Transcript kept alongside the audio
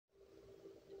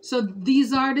So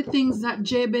these are the things that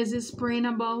Jabez is praying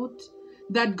about,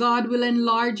 that God will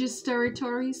enlarge his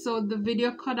territory. So the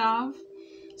video cut off.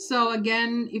 So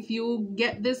again, if you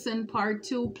get this in part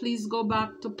 2, please go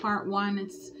back to part 1.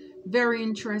 It's very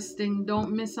interesting.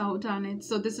 Don't miss out on it.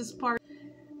 So this is part.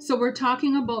 So we're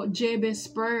talking about Jabez's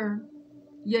prayer.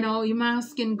 You know, him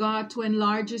asking God to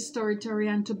enlarge his territory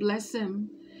and to bless him.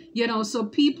 You know, so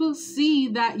people see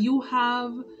that you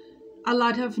have a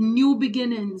lot of new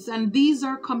beginnings, and these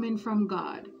are coming from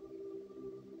God.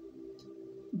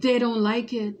 They don't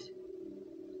like it.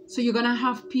 So you're going to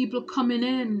have people coming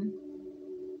in,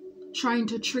 trying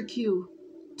to trick you,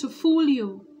 to fool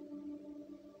you,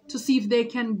 to see if they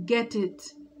can get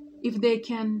it, if they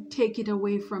can take it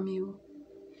away from you.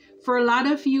 For a lot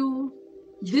of you,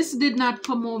 this did not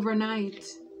come overnight.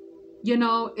 You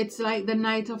know, it's like the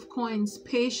Knight of Coins,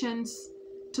 patience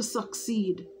to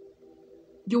succeed.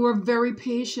 You were very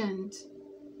patient.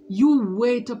 You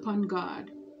wait upon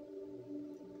God.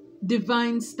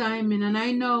 Divine timing. And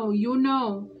I know, you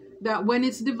know, that when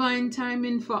it's divine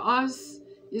timing for us,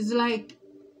 it's like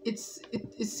it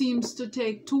seems to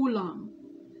take too long.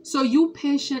 So you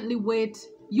patiently wait.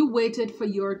 You waited for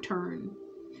your turn.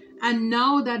 And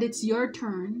now that it's your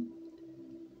turn,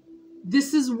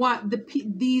 this is what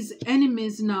these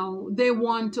enemies now, they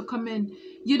want to come in.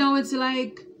 You know, it's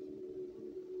like,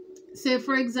 say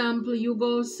for example, you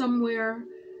go somewhere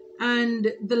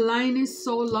and the line is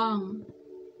so long.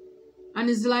 And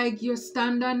it's like you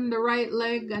stand on the right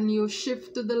leg and you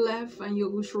shift to the left and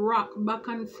you rock back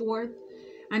and forth.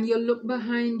 And you look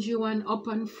behind you and up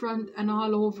and front and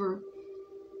all over.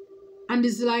 And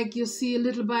it's like you see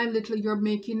little by little you're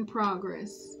making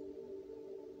progress.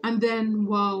 And then,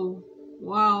 wow,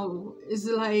 it's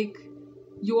like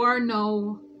you are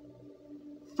now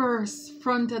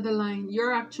front of the line.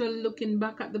 You're actually looking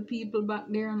back at the people back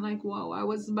there and like, wow, I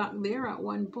was back there at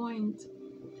one point.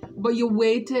 But you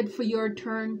waited for your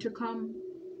turn to come.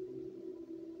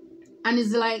 And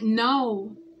it's like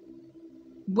now,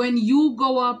 when you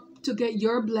go up to get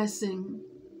your blessing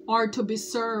or to be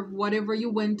served, whatever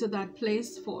you went to that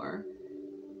place for,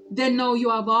 then now you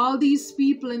have all these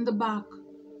people in the back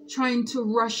trying to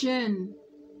rush in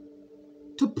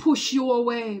to push you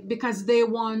away because they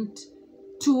want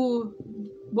to,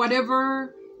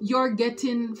 whatever you're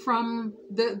getting from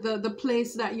the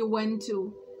place that you went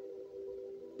to,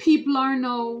 people are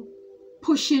now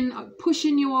pushing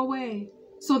you away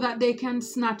so that they can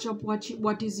snatch up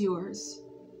what is yours.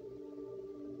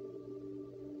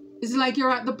 It's like you're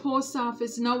at the post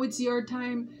office. Now it's your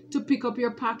time to pick up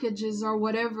your packages or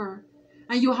whatever.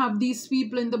 And you have these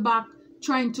people in the back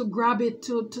trying to grab it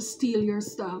to steal your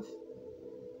stuff.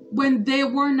 When they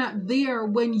were not there,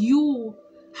 when you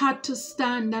had to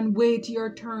stand and wait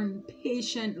your turn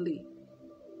patiently.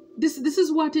 This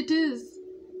is what it is.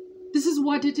 This is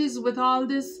what it is with all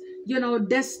this, you know,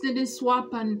 destiny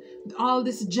swap and all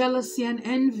this jealousy and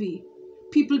envy.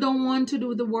 People don't want to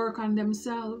do the work on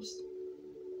themselves.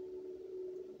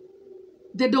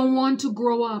 They don't want to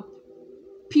grow up.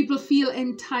 People feel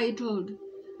entitled,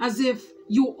 as if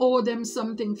you owe them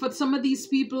something. For some of these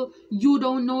people, you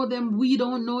don't know them. We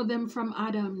don't know them from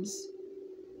Adam's.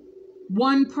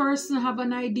 One person have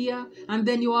an idea, and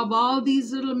then you have all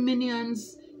these little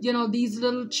minions, you know, these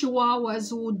little chihuahuas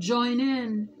who join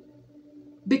in.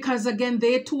 Because again,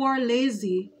 they too are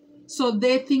lazy. So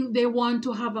they think they want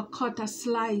to have a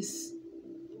slice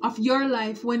of your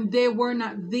life when they were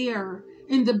not there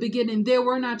in the beginning. They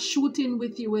were not shooting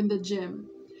with you in the gym.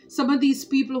 Some of these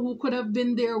people who could have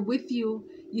been there with you,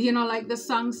 you know, like the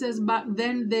song says, back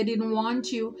then they didn't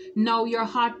want you. Now you're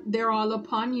hot, they're all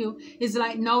upon you. It's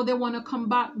like now they want to come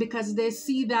back because they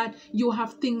see that you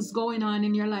have things going on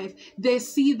in your life. They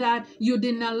see that you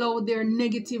didn't allow their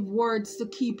negative words to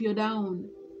keep you down.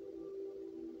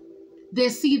 They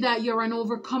see that you're an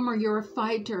overcomer, you're a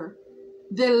fighter.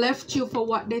 They left you for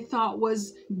what they thought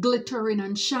was glittering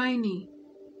and shiny.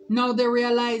 Now they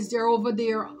realize they're over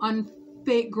there on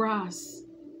fake grass.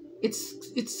 It's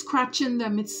scratching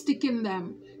them, it's sticking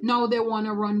them. Now they want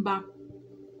to run back.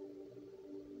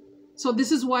 So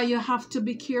this is why you have to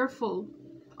be careful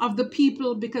of the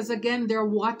people, because again, they're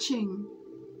watching.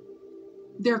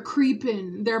 They're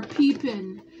creeping, they're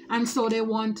peeping, and so they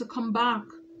want to come back.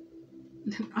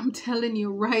 I'm telling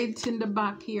you, right in the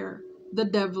back here, the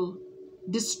devil,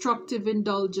 destructive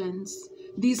indulgence.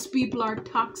 These people are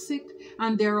toxic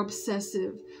and they're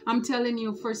obsessive. I'm telling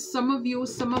you, for some of you,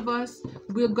 some of us,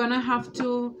 we're gonna have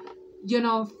to, you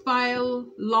know, file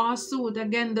lawsuit.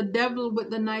 Again, the devil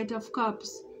with the Knight of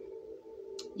Cups.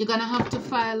 You're gonna have to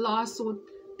file lawsuit,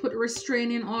 put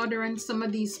restraining order on some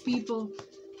of these people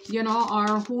you know,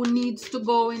 or who needs to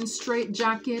go in straight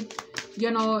jacket,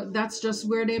 you know, that's just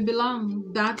where they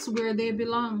belong. That's where they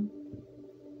belong.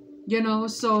 You know,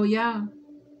 so yeah,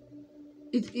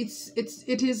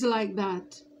 it is like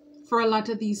that for a lot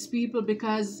of these people,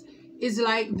 because it's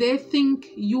like they think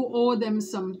you owe them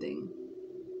something.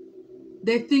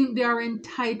 They think they are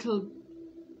entitled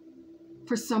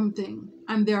for something,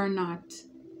 and they are not.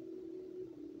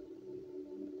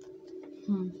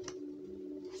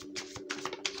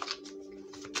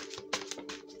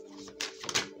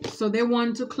 So they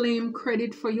want to claim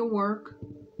credit for your work.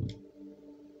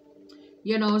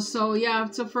 You know, so yeah,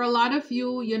 so for a lot of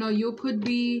you, you know, you could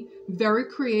be very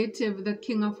creative, the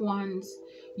King of Wands.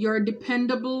 You're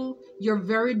dependable, you're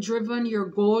very driven, you're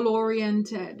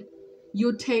goal-oriented.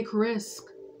 You take risk.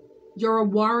 You're a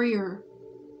warrior.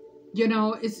 You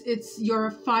know, you're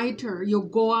a fighter. You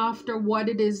go after what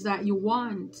it is that you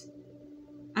want.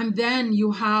 And then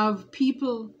you have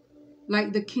people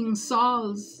like the King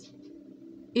Sauls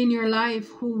in your life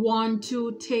who want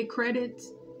to take credit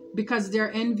because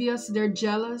they're envious, they're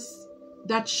jealous.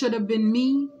 That should have been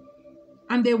me.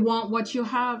 And they want what you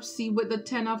have. See, with the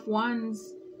 10 of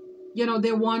Wands, you know,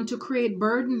 they want to create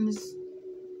burdens.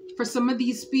 For some of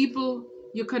these people,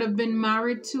 you could have been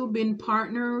married to, been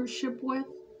partnership with.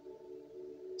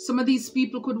 Some of these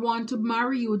people could want to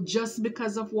marry you just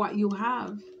because of what you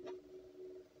have.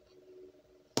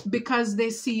 Because they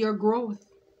see your growth.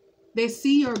 They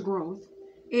see your growth.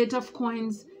 8 of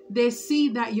Coins, they see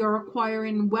that you're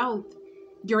acquiring wealth.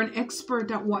 You're an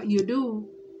expert at what you do.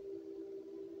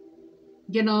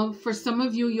 You know, for some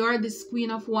of you, you're this Queen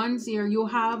of Wands here. You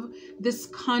have this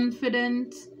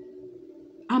confident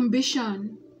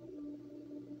ambition.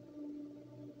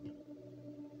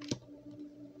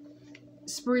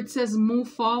 Spirit says move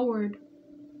forward.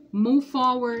 Move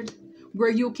forward where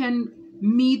you can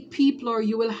meet people, or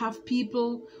you will have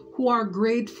people who are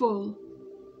grateful,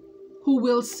 who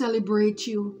will celebrate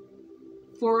you.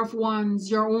 4 of Wands,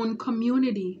 your own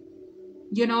community.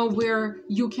 You know, where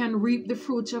you can reap the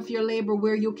fruits of your labor,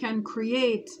 where you can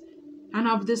create and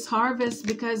have this harvest.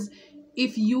 Because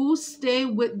if you stay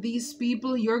with these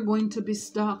people, you're going to be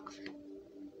stuck.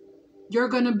 You're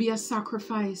going to be a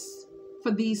sacrifice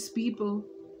for these people.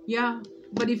 Yeah.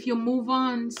 But if you move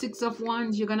on, 6 of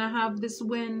Wands, you're going to have this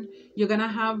win. You're going to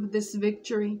have this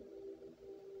victory.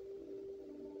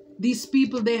 These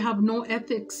people, they have no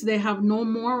ethics. They have no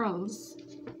morals.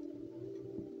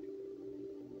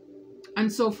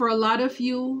 And so for a lot of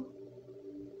you,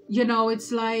 you know,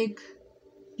 it's like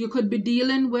you could be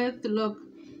dealing with, look,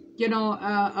 you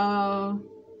know,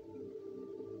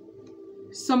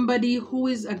 somebody who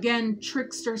is, again,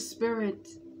 trickster spirit.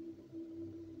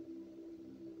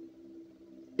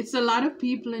 It's a lot of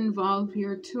people involved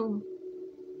here too.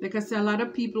 Like I said, a lot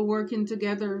of people working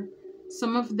together.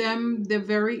 Some of them, they're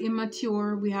very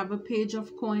immature. We have a Page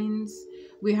of Coins.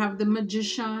 We have the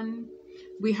Magician.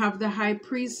 We have the High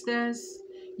Priestess.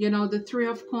 You know, the 3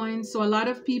 of Coins. So a lot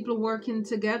of people working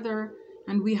together.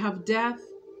 And we have Death.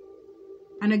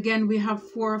 And again, we have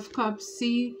 4 of Cups.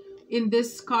 See in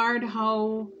this card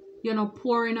how, you know,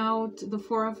 pouring out the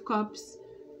 4 of Cups.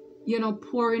 You know,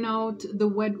 pouring out the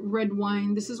red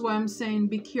wine. This is why I'm saying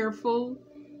be careful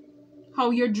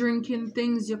how you're drinking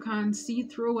things you can't see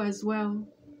through as well.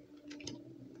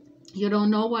 You don't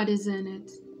know what is in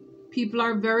it. People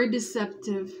are very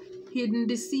deceptive. Hidden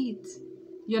deceit.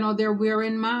 You know, they're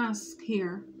wearing masks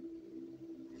here.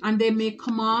 And they may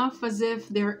come off as if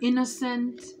they're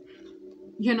innocent.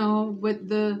 You know, with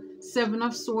the 7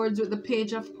 of Swords, with the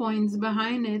Page of Coins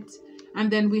behind it. And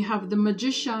then we have the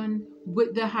Magician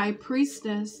with the High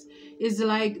Priestess. Is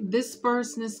like this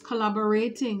person is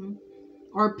collaborating,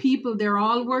 or people, they're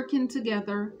all working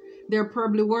together. They're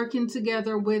probably working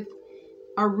together with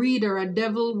a reader, a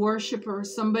devil worshiper,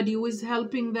 somebody who is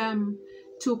helping them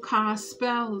to cast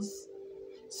spells.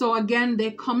 So again,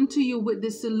 they come to you with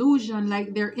this illusion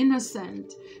like they're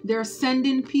innocent. They're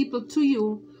sending people to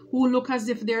you who look as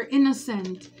if they're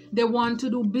innocent. They want to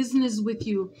do business with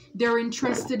you. They're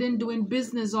interested in doing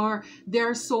business, or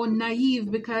they're so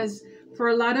naive, because for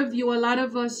a lot of you, a lot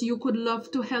of us, you could love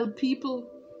to help people.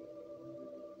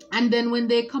 And then when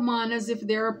they come on as if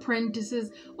they're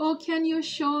apprentices, oh, can you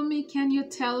show me? Can you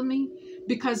tell me?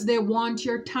 Because they want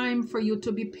your time for you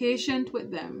to be patient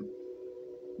with them.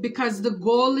 Because the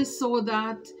goal is so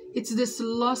that it's this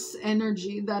lust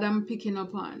energy that I'm picking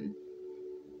up on.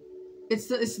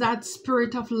 It's that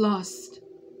spirit of lust.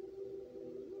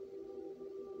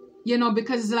 You know,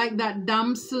 because it's like that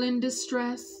damsel in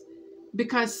distress.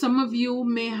 Because some of you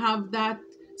may have that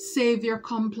savior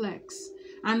complex.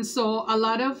 And so a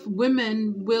lot of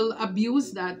women will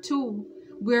abuse that too.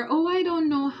 where, oh, I don't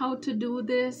know how to do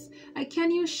this. Can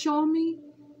you show me?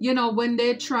 You know, when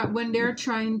they're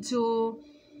trying to,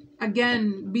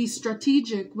 again, be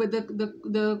strategic with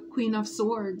the Queen of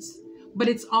Swords. But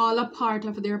it's all a part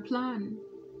of their plan.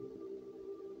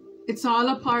 It's all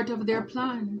a part of their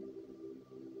plan.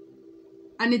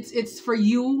 And it's for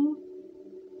you.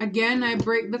 Again, I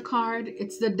break the card.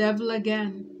 It's the devil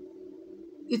again.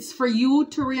 It's for you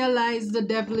to realize the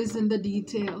devil is in the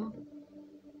detail.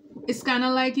 It's kind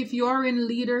of like if you're in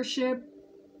leadership,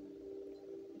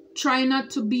 try not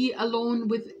to be alone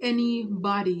with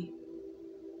anybody,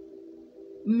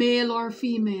 male or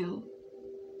female,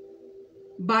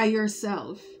 by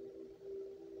yourself.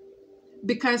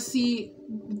 Because see,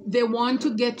 they want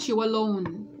to get you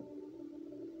alone.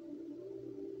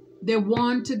 They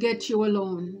want to get you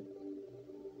alone.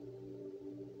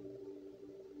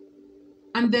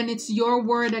 And then it's your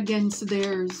word against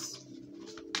theirs.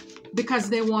 Because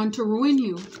they want to ruin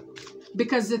you.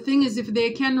 Because the thing is, if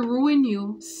they can ruin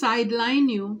you, sideline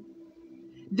you,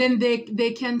 then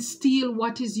they can steal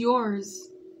what is yours.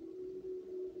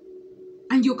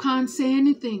 And you can't say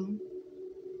anything.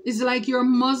 It's like you're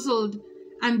muzzled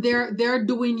and they're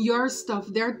doing your stuff.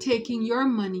 They're taking your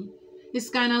money. It's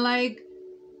kind of like,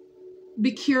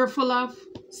 be careful of,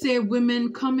 say,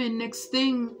 women come in, next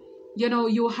thing, you know,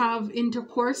 you have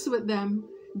intercourse with them.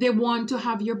 They want to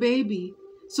have your baby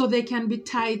so they can be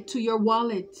tied to your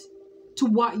wallet, to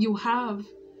what you have.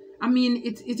 I mean,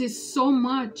 it is so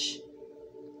much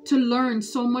to learn,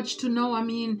 so much to know. I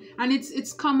mean, and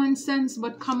it's common sense,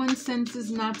 but common sense is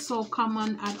not so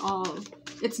common at all.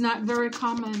 It's not very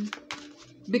common.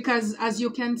 Because as you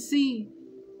can see,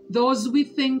 those we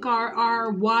think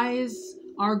are wise,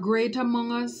 are great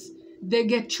among us, they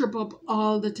get tripped up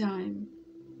all the time.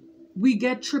 We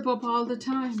get tripped up all the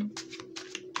time.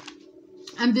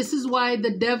 And this is why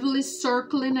the devil is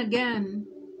circling again.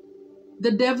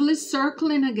 The devil is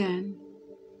circling again.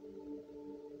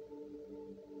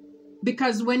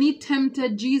 Because when he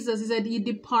tempted Jesus, he said he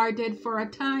departed for a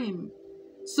time.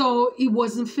 So it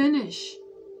wasn't finished.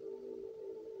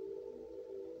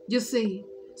 You see?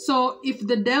 So if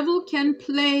the devil can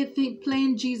play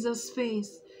in Jesus'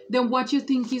 face, then what you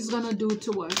think he's going to do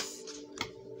to us?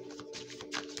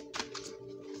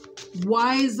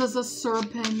 Wise as a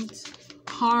serpent,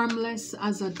 harmless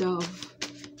as a dove.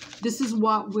 This is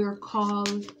what we're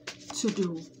called to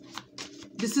do.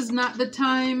 This is not the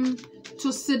time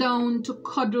to sit down to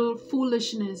cuddle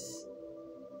foolishness.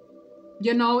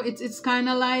 You know, it's kind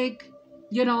of like,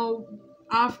 you know,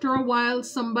 after a while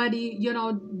somebody, you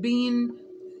know, being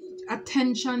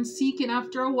attention seeking,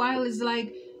 after a while is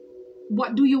like,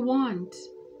 what do you want?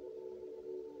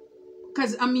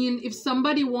 Because I mean, if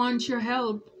somebody wants your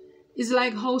help, it's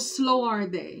like, how slow are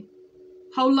they?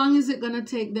 How long is it going to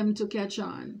take them to catch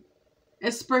on?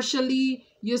 Especially,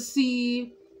 you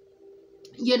see,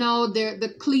 you know,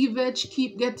 the cleavage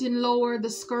keep getting lower, the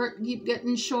skirt keep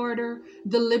getting shorter,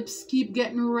 the lips keep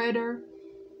getting redder,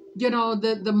 you know,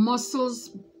 the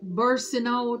muscles bursting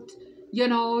out, you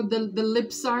know, the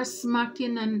lips are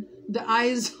smacking and the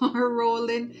eyes are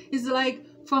rolling. It's like,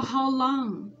 for how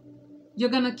long? You're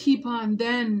going to keep on.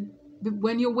 Then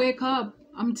when you wake up,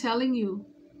 I'm telling you,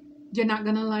 you're not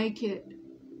going to like it.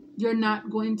 You're not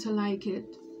going to like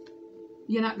it.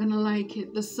 You're not going to like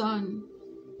it. The sun.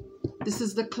 This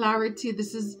is the clarity.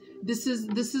 This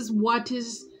is what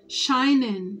is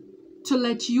shining to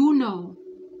let you know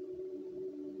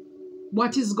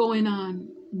what is going on.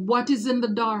 What is in the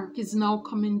dark is now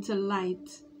coming to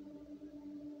light.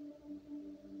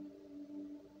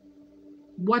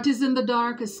 What is in the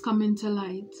dark is coming to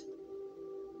light.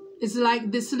 It's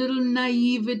like this little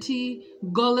naivety,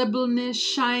 gullibleness,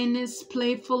 shyness,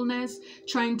 playfulness,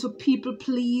 trying to people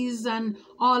please and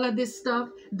all of this stuff.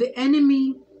 The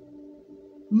enemy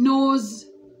knows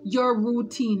your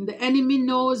routine. The enemy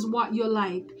knows what you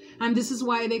like. And this is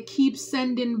why they keep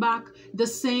sending back the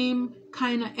same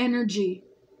kind of energy.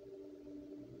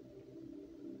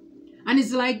 And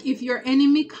it's like, if your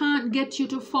enemy can't get you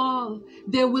to fall,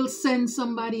 they will send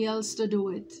somebody else to do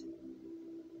it.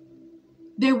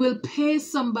 They will pay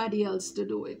somebody else to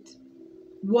do it.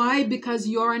 Why? Because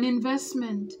you're an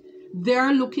investment.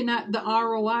 They're looking at the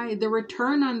ROI. The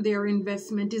return on their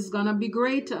investment is going to be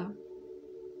greater.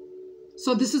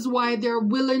 So this is why they're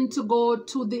willing to go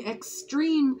to the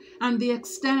extreme and the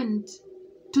extent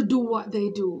to do what they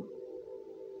do.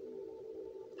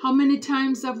 How many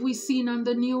times have we seen on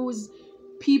the news,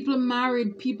 people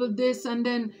married, people this, and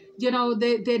then, you know,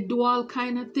 they do all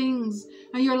kind of things.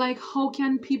 And you're like, how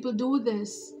can people do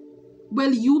this?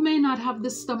 Well, you may not have the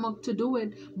stomach to do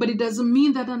it, but it doesn't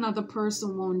mean that another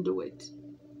person won't do it.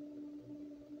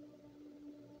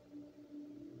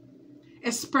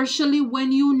 especially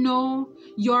when you know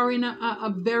you're in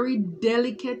a very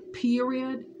delicate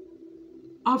period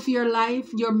of your life,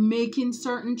 you're making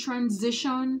certain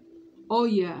transition. Oh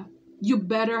yeah, you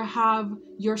better have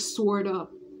your sword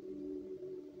up.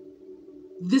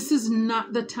 This is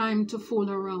not the time to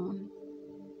fool around.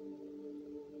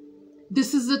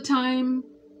 This is the time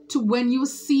to, when you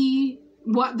see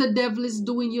what the devil is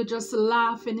doing, you just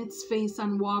laugh in its face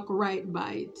and walk right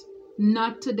by it.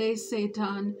 Not today,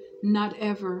 Satan, not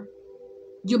ever.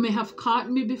 You may have caught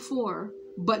me before,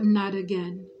 but not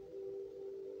again.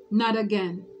 Not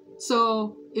again.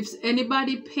 So if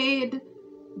anybody paid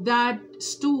that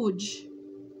stooge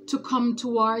to come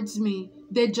towards me,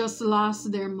 they just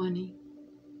lost their money.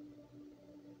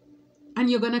 And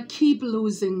you're going to keep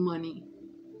losing money.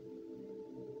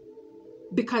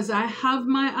 Because I have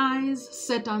my eyes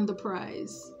set on the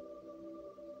prize.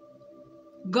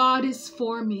 God is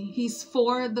for me. He's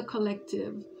for the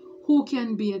collective. Who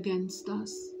can be against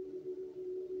us?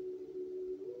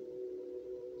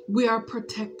 We are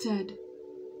protected.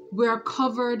 We are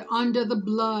covered under the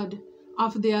blood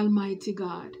of the Almighty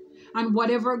God. And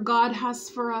whatever God has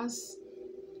for us,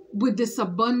 with this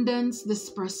abundance, this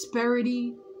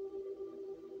prosperity,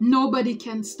 nobody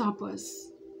can stop us.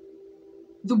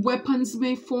 The weapons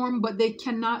may form, but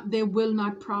they will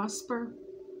not prosper.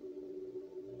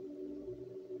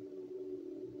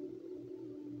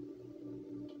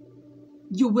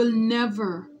 You will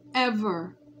never,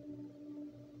 ever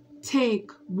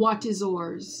take what is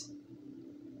ours.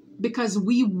 Because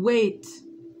we wait.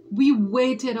 We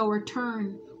waited our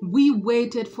turn. We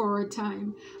waited for our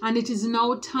time. And it is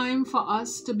now time for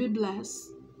us to be blessed.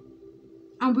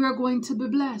 And we are going to be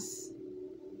blessed.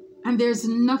 And there's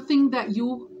nothing that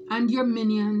you and your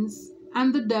minions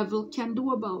and the devil can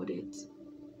do about it.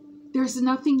 There's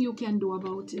nothing you can do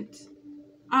about it.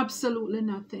 Absolutely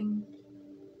nothing.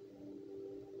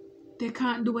 They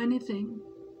can't do anything.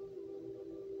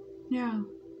 Yeah.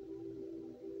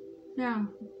 Yeah.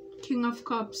 King of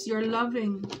Cups, you're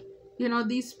loving. You know,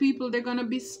 these people, they're going to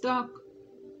be stuck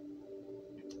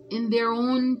in their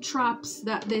own traps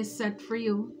that they set for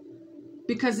you.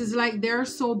 Because it's like they're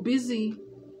so busy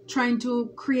trying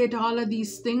to create all of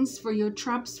these things for you,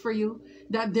 traps for you,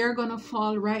 that they're going to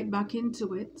fall right back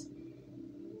into it.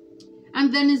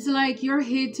 And then it's like you're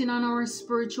hating on our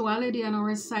spirituality and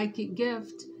our psychic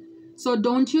gift. So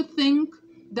don't you think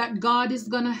that God is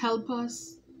going to help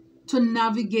us to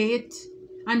navigate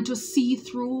and to see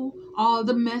through all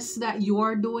the mess that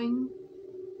you're doing?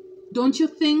 Don't you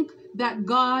think that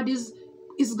God is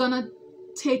going to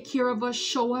take care of us,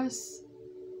 show us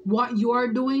what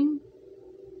you're doing?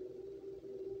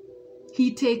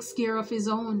 He takes care of his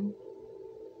own.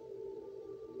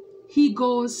 He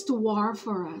goes to war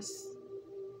for us.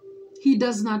 He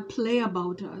does not play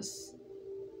about us.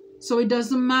 So it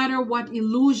doesn't matter what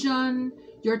illusion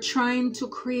you're trying to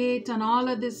create and all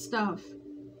of this stuff.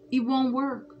 It won't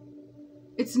work.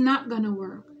 It's not going to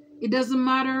work. It doesn't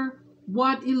matter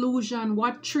what illusion,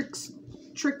 what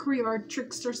trickery or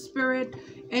trickster spirit,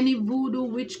 any voodoo,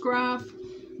 witchcraft,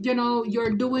 you know,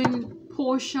 you're doing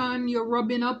potion, you're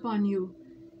rubbing up on you.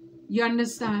 You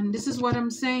understand? This is what I'm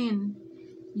saying.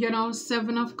 You know,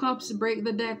 7 of Cups, break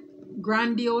the deck.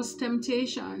 Grandiose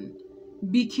temptation.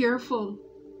 Be careful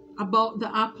about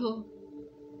the apple.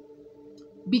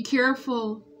 Be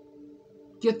careful.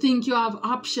 You think you have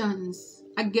options.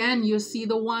 Again, you see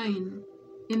the wine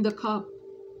in the cup.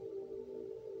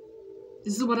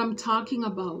 This is what I'm talking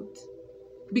about.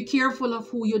 Be careful of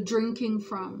who you're drinking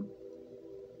from.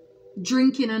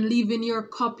 Drinking and leaving your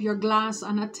cup, your glass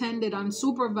unattended,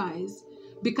 unsupervised,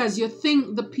 because you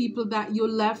think the people that you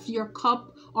left your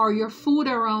cup or your food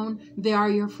around, they are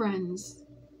your friends.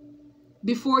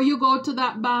 Before you go to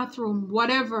that bathroom,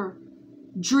 whatever,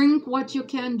 drink what you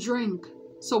can drink,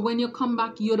 so when you come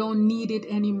back, you don't need it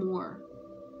anymore.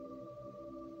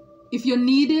 If you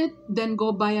need it, then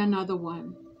go buy another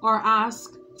one or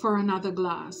ask for another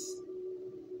glass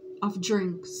of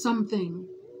drink, something.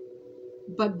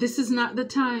 But this is not the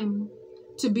time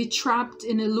to be trapped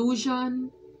in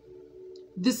illusion.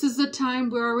 This is the time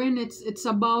we're in. It's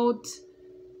about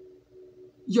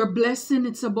your blessing.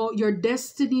 It's about your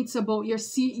destiny. It's about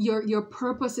your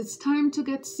purpose. It's time to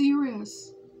get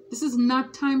serious. This is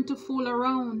not time to fool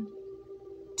around,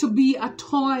 to be a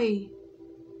toy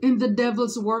in the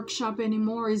devil's workshop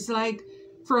anymore. It's like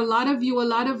for a lot of you, a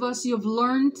lot of us, you've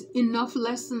learned enough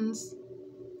lessons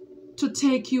to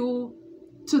take you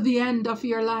to the end of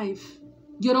your life.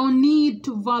 You don't need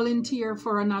to volunteer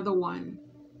for another one.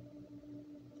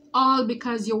 All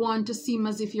because you want to seem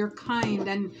as if you're kind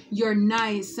and you're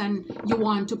nice and you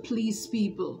want to please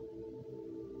people.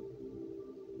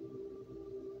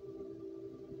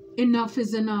 enough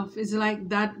is enough. It's like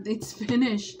that, it's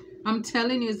finished. I'm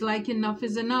telling you, it's like enough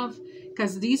is enough.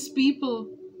 Because these people,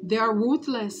 they are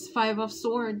ruthless. 5 of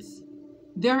Swords.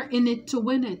 They're in it to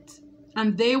win it.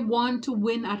 And they want to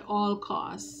win at all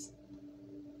costs.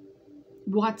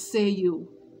 What say you?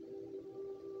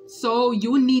 So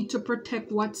you need to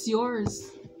protect what's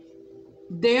yours.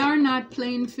 They are not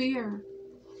playing fair.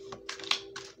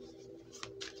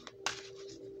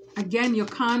 Again, you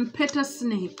can't pet a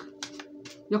snake.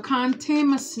 You can't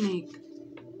tame a snake.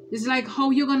 It's like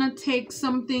how you're going to take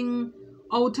something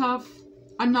out of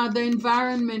another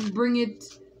environment, bring it,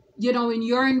 you know, in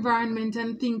your environment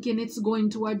and thinking it's going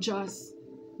to adjust.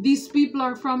 These people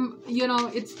are from, you know,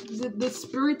 it's the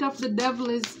spirit of the devil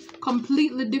is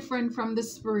completely different from the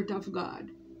spirit of God.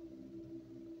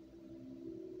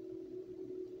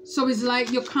 So it's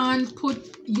like you can't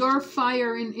put your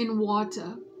fire in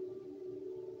water.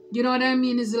 You know what I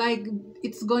mean? It's like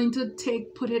it's going to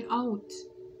put it out.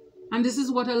 And this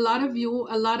is what a lot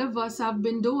of us have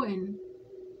been doing.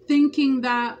 Thinking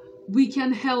that we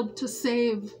can help to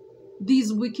save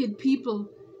these wicked people.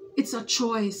 It's a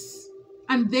choice.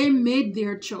 And they made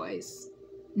their choice.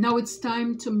 Now it's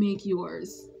time to make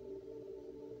yours.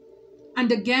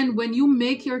 And again, when you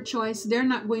make your choice, they're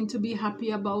not going to be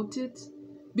happy about it.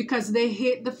 Because they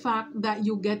hate the fact that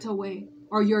you get away.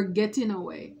 Or you're getting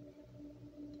away.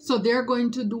 So they're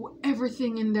going to do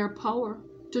everything in their power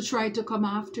to try to come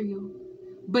after you.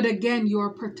 But again, you are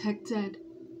protected.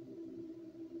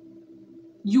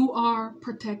 You are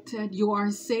protected. You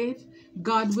are safe.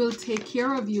 God will take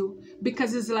care of you.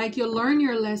 Because it's like you learn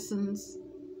your lessons.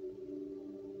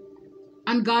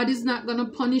 And God is not going to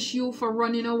punish you for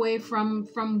running away from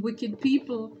wicked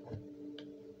people.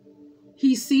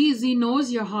 He sees, He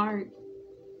knows your heart.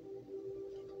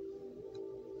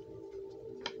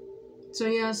 So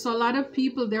yeah, so a lot of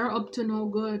people, they're up to no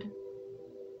good.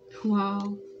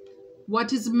 Wow.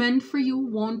 What is meant for you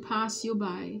won't pass you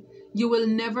by. You will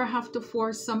never have to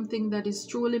force something that is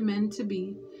truly meant to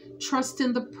be. Trust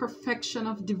in the perfection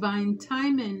of divine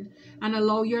timing and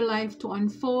allow your life to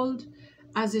unfold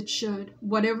as it should.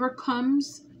 Whatever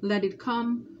comes, let it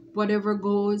come. Whatever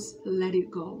goes, let it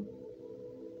go.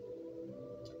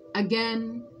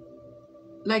 Again,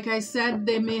 like I said,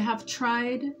 they may have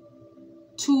tried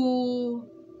to,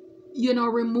 you know,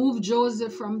 remove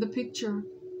Joseph from the picture.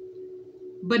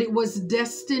 But it was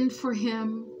destined for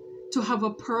him to have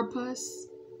a purpose.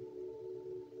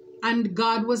 And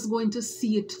God was going to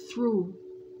see it through.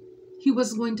 He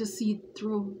was going to see it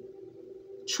through.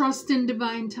 Trust in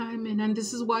divine timing. And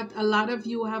this is what a lot of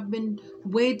you have been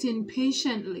waiting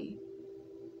patiently.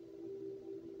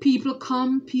 People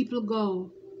come, people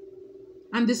go.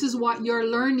 And this is what you're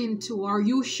learning to, or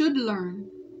you should learn.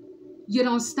 You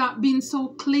know, stop being so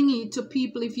clingy to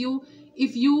people. If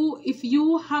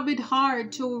you have it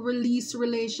hard to release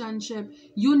relationship,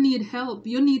 you need help.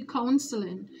 You need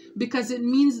counseling, because it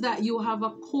means that you have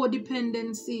a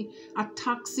codependency, a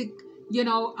toxic, you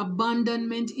know,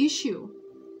 abandonment issue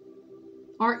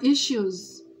or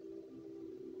issues.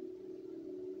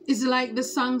 It's like the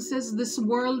song says, this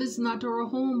world is not our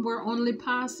home. We're only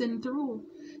passing through.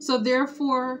 So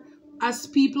therefore, as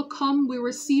people come, we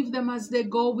receive them. As they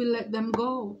go, we let them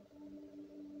go.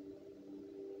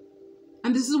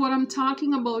 And this is what I'm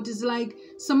talking about. Is like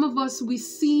some of us, we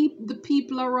see the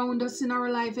people around us in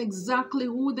our life exactly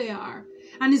who they are.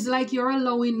 And it's like you're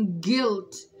allowing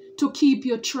guilt to keep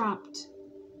you trapped.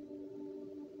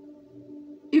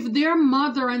 If their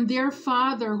mother and their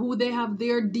father, who they have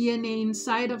their DNA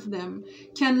inside of them,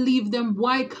 can leave them,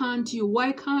 why can't you?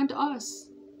 Why can't us?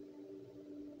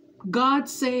 God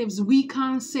saves. We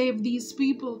can't save these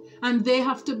people. And they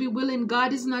have to be willing.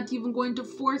 God is not even going to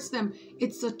force them.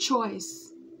 It's a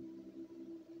choice.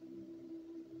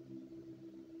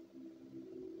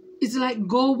 It's like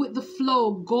go with the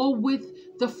flow. Go with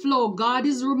the flow. God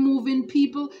is removing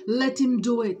people. Let Him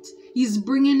do it. He's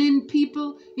bringing in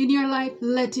people in your life.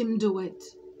 Let Him do it.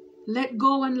 Let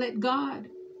go and let God.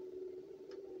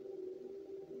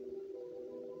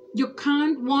 You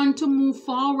can't want to move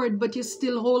forward, but you're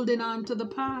still holding on to the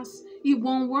past. It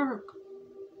won't work.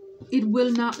 It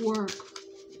will not work.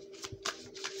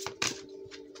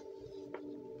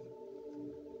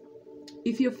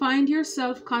 If you find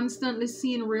yourself constantly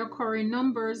seeing recurring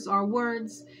numbers or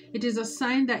words, it is a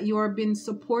sign that you are being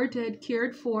supported,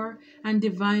 cared for, and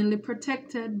divinely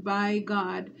protected by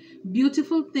God.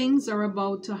 Beautiful things are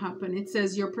about to happen. It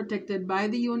says you're protected by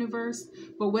the universe,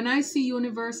 but when I see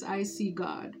universe, I see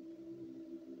God.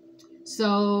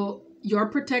 So you're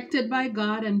protected by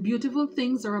God, and beautiful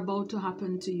things are about to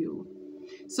happen to you.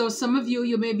 So some of you,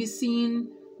 you may be seeing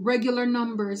regular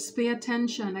numbers. Pay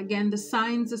attention. Again, the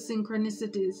signs, the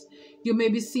synchronicities. You may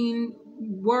be seeing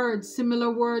words,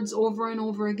 similar words over and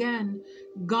over again.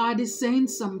 God is saying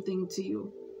something to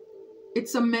you.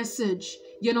 It's a message.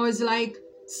 You know, it's like,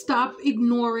 stop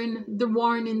ignoring the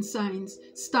warning signs.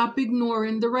 Stop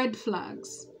ignoring the red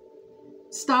flags.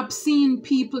 Stop seeing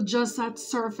people just at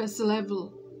surface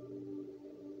level.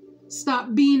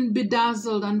 Stop being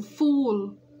bedazzled and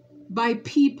fooled by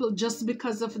people just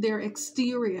because of their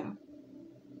exterior.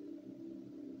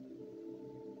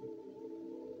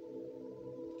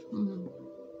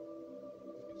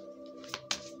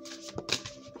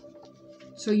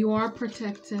 So you are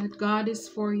protected. God is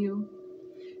for you.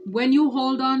 When you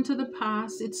hold on to the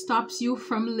past, it stops you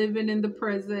from living in the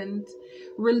present.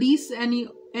 Release any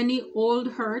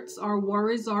old hurts or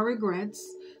worries or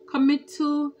regrets. Commit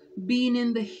to being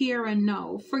in the here and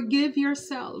now. Forgive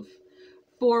yourself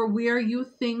for where you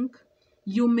think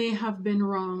you may have been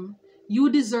wrong. You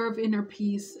deserve inner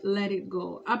peace. Let it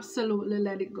go. Absolutely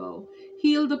let it go.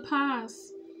 Heal the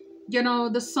past. You know,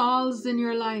 the Sauls in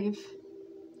your life,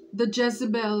 the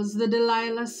Jezebels, the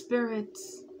Delilah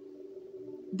spirits,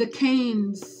 the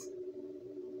Cains.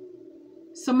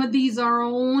 Some of these are our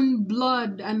own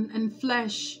blood and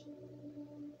flesh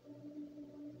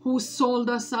who sold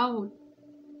us out.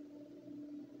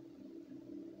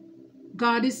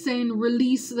 God is saying,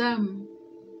 release them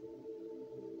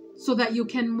so that you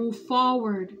can move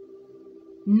forward.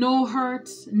 No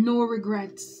hurts, no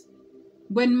regrets.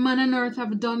 When man and earth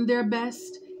have done their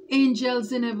best,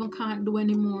 angels in heaven can't do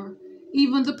anymore.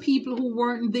 Even the people who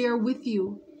weren't there with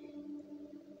you,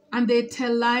 and they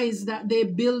tell lies that they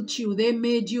built you, they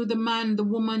made you the man, the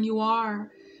woman you are.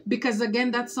 Because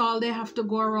again, that's all they have to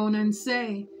go around and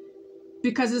say.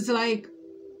 Because it's like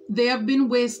they have been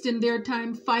wasting their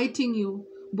time fighting you,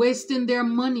 wasting their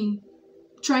money,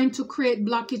 trying to create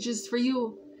blockages for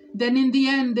you. Then in the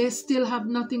end, they still have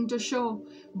nothing to show.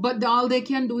 But all they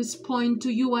can do is point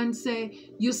to you and say,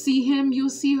 you see him, you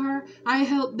see her, I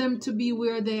helped them to be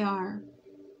where they are.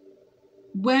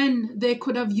 When they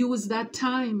could have used that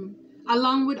time,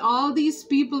 along with all these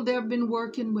people they have been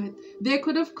working with, they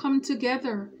could have come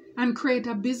together and create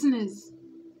a business.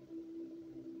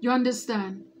 You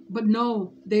understand? But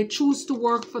no, they choose to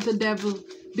work for the devil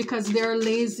because they're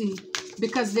lazy.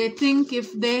 Because they think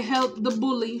if they help the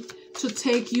bully to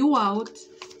take you out,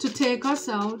 to take us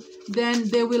out, then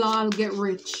they will all get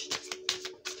rich.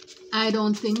 I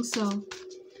don't think so.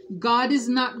 God is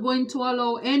not going to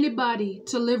allow anybody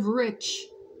to live rich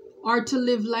or to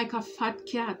live like a fat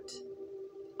cat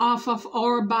off of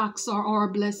our backs or our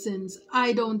blessings.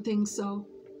 I don't think so.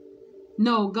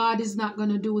 No, God is not going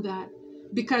to do that.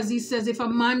 Because he says if a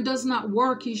man does not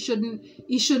work, he shouldn't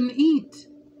eat.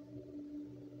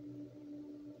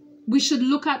 We should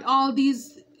look at all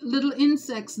these little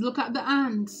insects. Look at the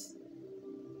ants.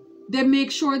 They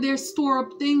make sure they store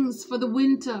up things for the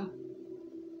winter.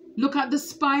 Look at the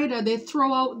spider. They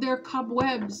throw out their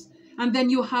cobwebs. And then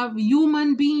you have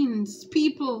human beings,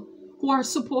 people who are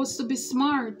supposed to be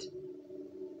smart.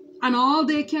 And all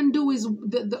they can do is,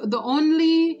 the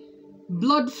only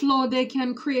blood flow they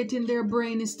can create in their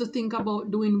brain is to think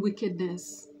about doing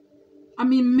wickedness. I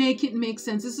mean, make it make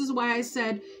sense. This is why I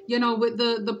said, you know, with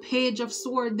the page of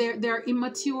sword, they're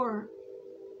immature.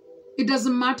 It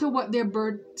doesn't matter what their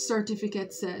birth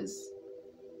certificate says.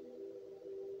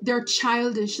 They're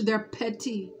childish. They're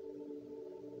petty.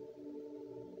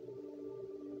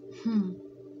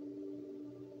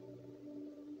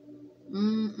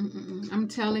 I'm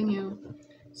telling you.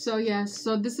 So yes,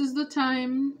 so this is the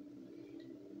time,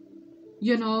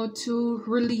 you know, to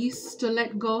release, to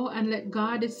let go and let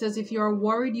God. It says if you're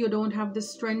worried you don't have the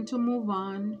strength to move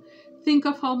on, think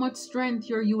of how much strength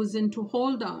you're using to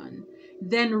hold on.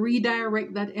 Then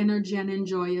redirect that energy and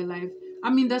enjoy your life. I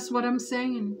mean, that's what I'm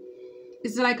saying.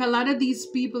 It's like a lot of these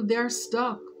people, they're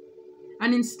stuck.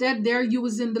 And instead, they're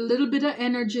using the little bit of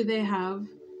energy they have.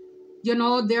 You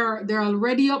know, they're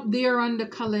already up there on the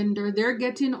calendar. They're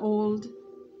getting old,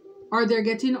 or they're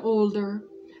getting older.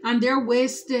 And they're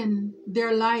wasting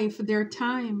their life, their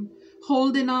time,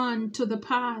 holding on to the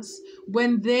past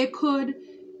when they could,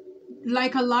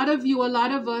 like a lot of you, a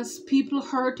lot of us, people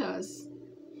hurt us.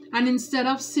 And instead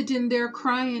of sitting there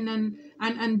crying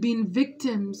and being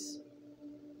victims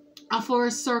of our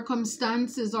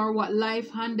circumstances or what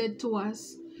life handed to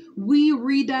us, we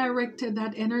redirected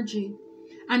that energy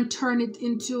and turn it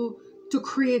into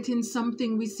creating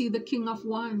something. We see the King of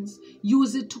Wands.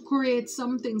 Use it to create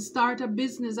something. Start a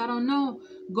business. I don't know.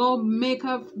 Go make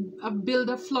build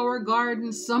a flower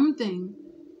garden, something.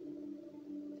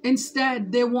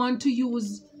 Instead, they want to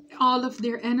use all of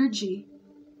their energy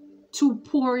to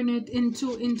pouring it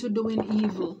into doing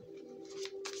evil.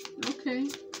 Okay.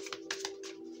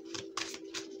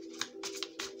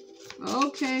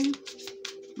 Okay.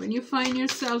 When you find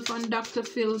yourself on Dr.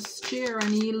 Phil's chair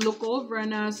and he look over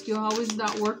and ask you, how is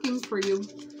that working for you?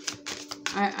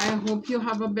 I hope you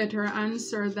have a better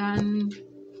answer than,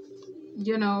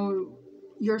 you know,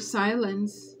 your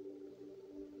silence.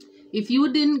 If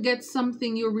you didn't get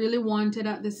something you really wanted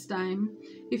at this time,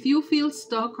 if you feel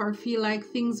stuck or feel like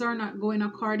things are not going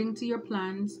according to your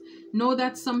plans, know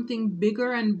that something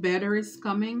bigger and better is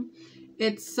coming.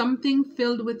 It's something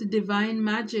filled with divine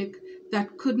magic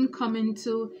that couldn't come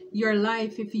into your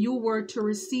life if you were to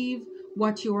receive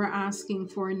what you are asking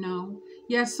for now.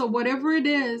 Yes, so whatever it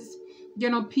is, you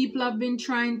know, people have been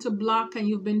trying to block and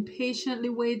you've been patiently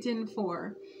waiting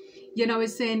for, you know,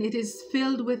 it's saying it is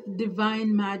filled with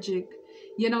divine magic.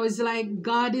 You know, it's like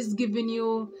God is giving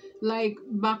you, like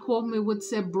back home we would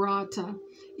say brata.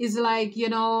 It's like, you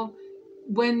know,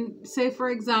 when, say for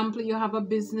example, you have a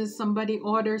business, somebody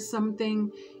orders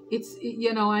something, it's,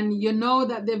 you know, and you know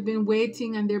that they've been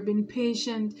waiting and they've been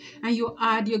patient, and you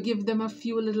give them a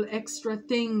few little extra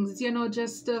things, you know,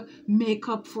 just to make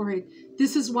up for it.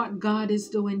 This is what God is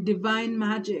doing, divine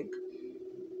magic.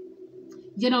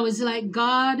 You know, it's like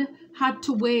God had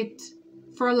to wait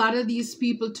for a lot of these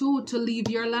people too to leave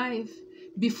your life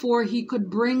before he could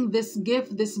bring this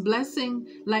gift, this blessing,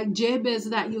 like Jabez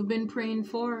that you've been praying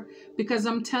for. Because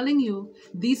I'm telling you,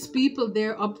 these people,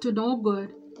 they're up to no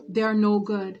good. They're no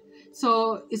good.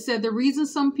 So it said the reason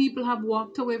some people have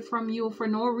walked away from you for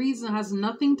no reason has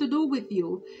nothing to do with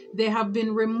you. They have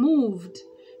been removed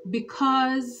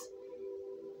because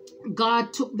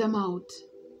God took them out.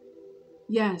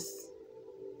 Yes.